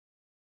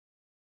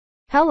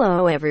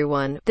Hello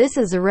everyone, this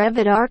is a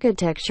Revit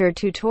architecture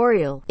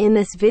tutorial. In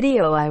this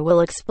video I will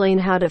explain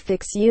how to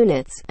fix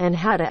units, and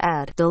how to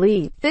add,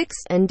 delete, fix,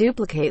 and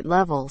duplicate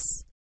levels.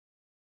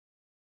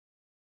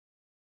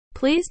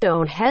 Please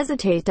don't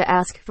hesitate to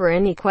ask for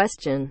any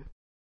question.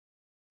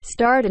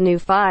 Start a new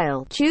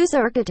file, choose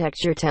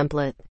architecture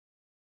template.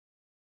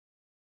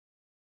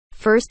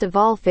 First of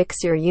all,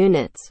 fix your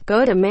units.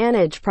 Go to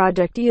Manage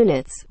Project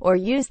Units, or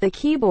use the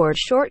keyboard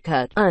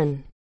shortcut,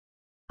 UN.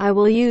 I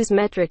will use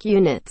metric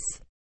units.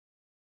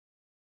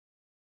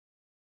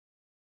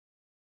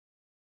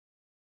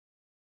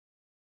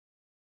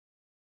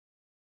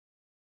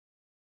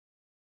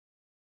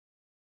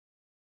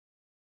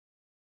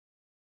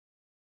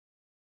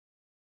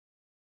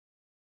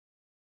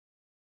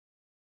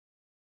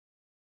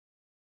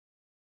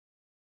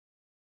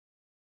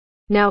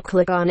 Now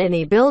click on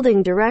any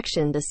building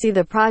direction to see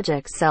the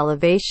project's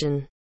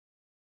elevation.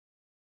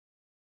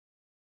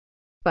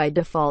 By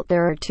default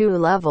there are two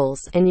levels,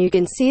 and you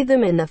can see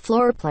them in the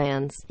floor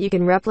plans. You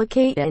can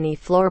replicate any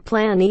floor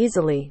plan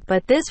easily,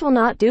 but this will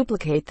not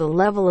duplicate the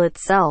level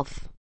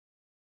itself.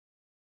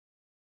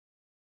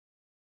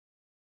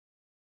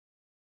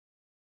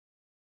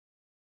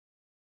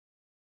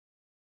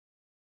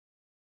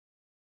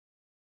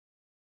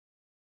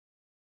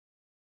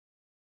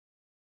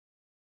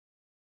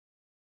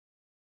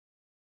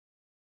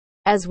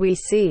 As we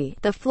see,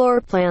 the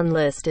floor plan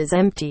list is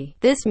empty.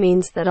 This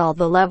means that all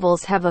the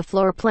levels have a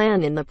floor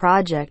plan in the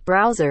project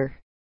browser.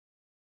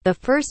 The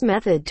first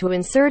method to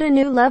insert a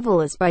new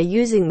level is by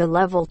using the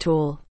Level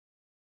tool.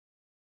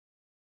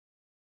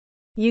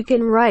 You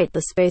can write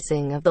the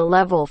spacing of the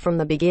level from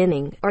the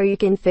beginning, or you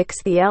can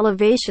fix the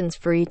elevations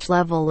for each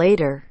level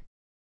later.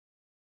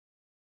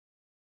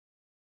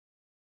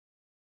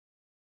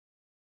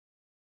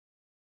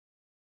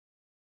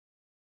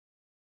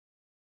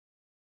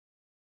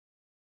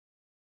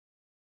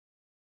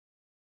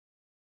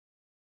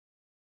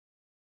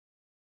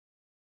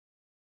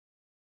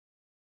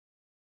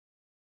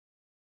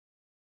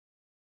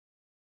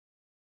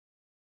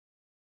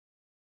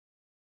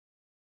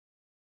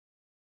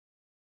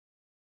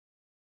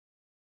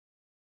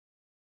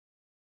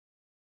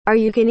 Or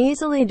you can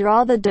easily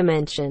draw the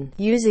dimension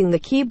using the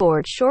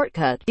keyboard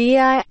shortcut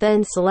DI,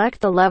 then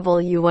select the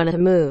level you want to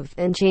move,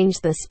 and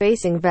change the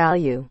spacing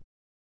value.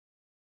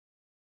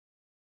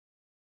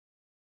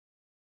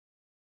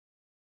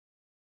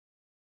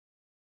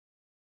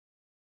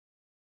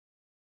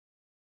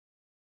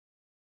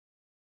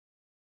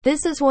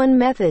 This is one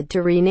method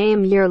to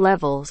rename your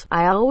levels.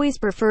 I always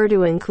prefer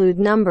to include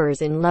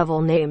numbers in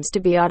level names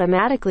to be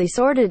automatically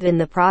sorted in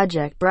the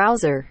project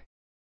browser.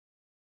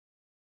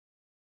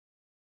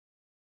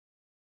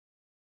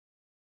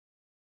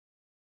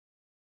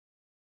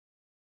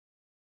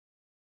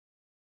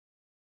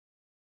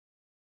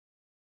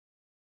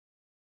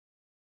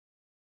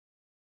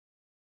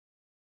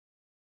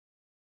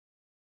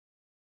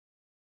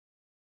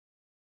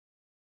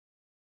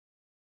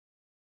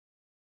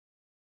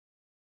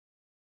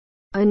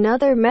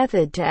 Another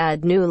method to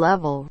add new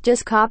level,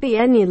 just copy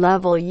any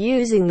level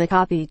using the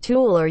copy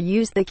tool or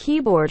use the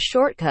keyboard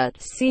shortcut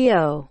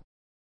CO.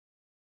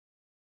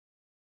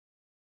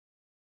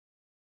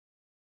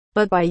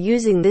 But by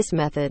using this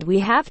method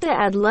we have to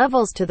add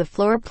levels to the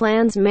floor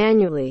plans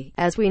manually.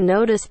 As we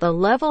notice, the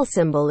level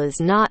symbol is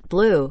not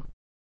blue.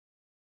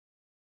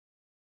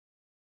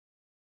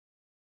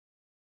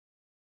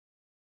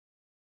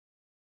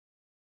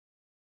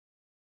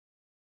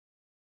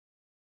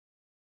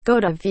 Go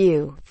to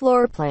View,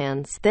 Floor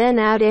Plans, then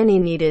add any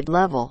needed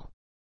level.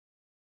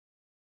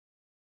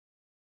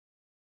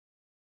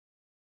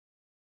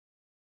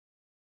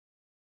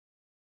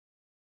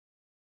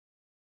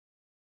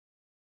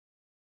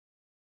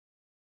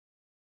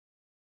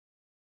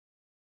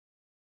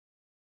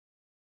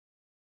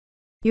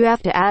 You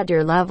have to add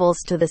your levels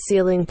to the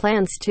ceiling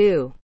plans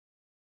too.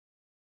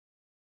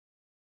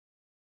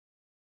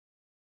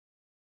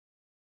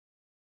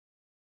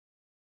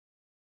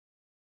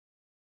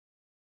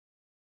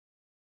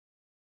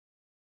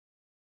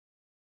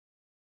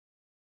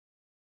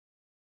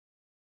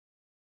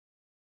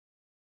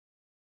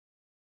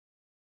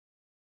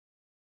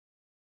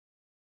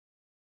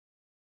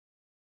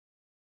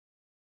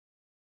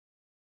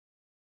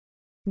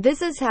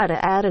 This is how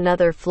to add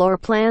another floor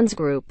plans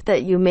group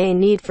that you may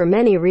need for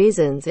many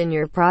reasons in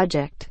your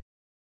project.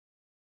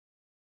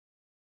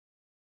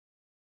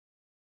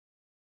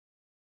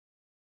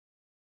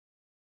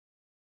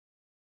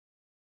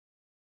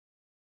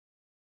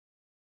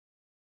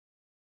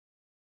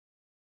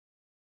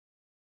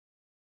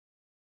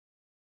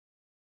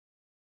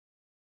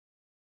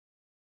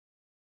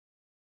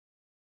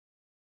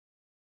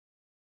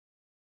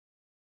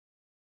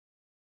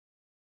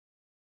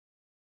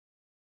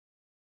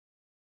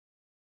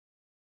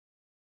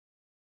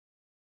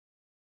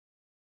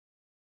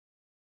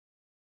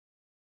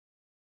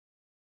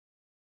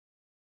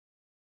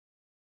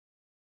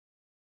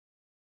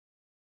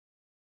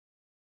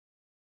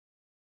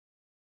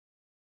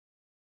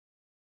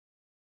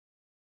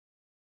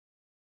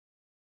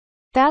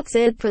 That's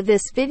it for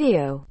this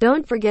video.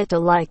 Don't forget to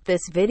like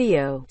this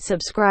video,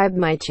 subscribe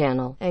my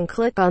channel, and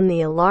click on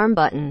the alarm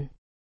button.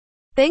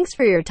 Thanks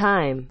for your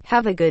time.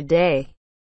 Have a good day.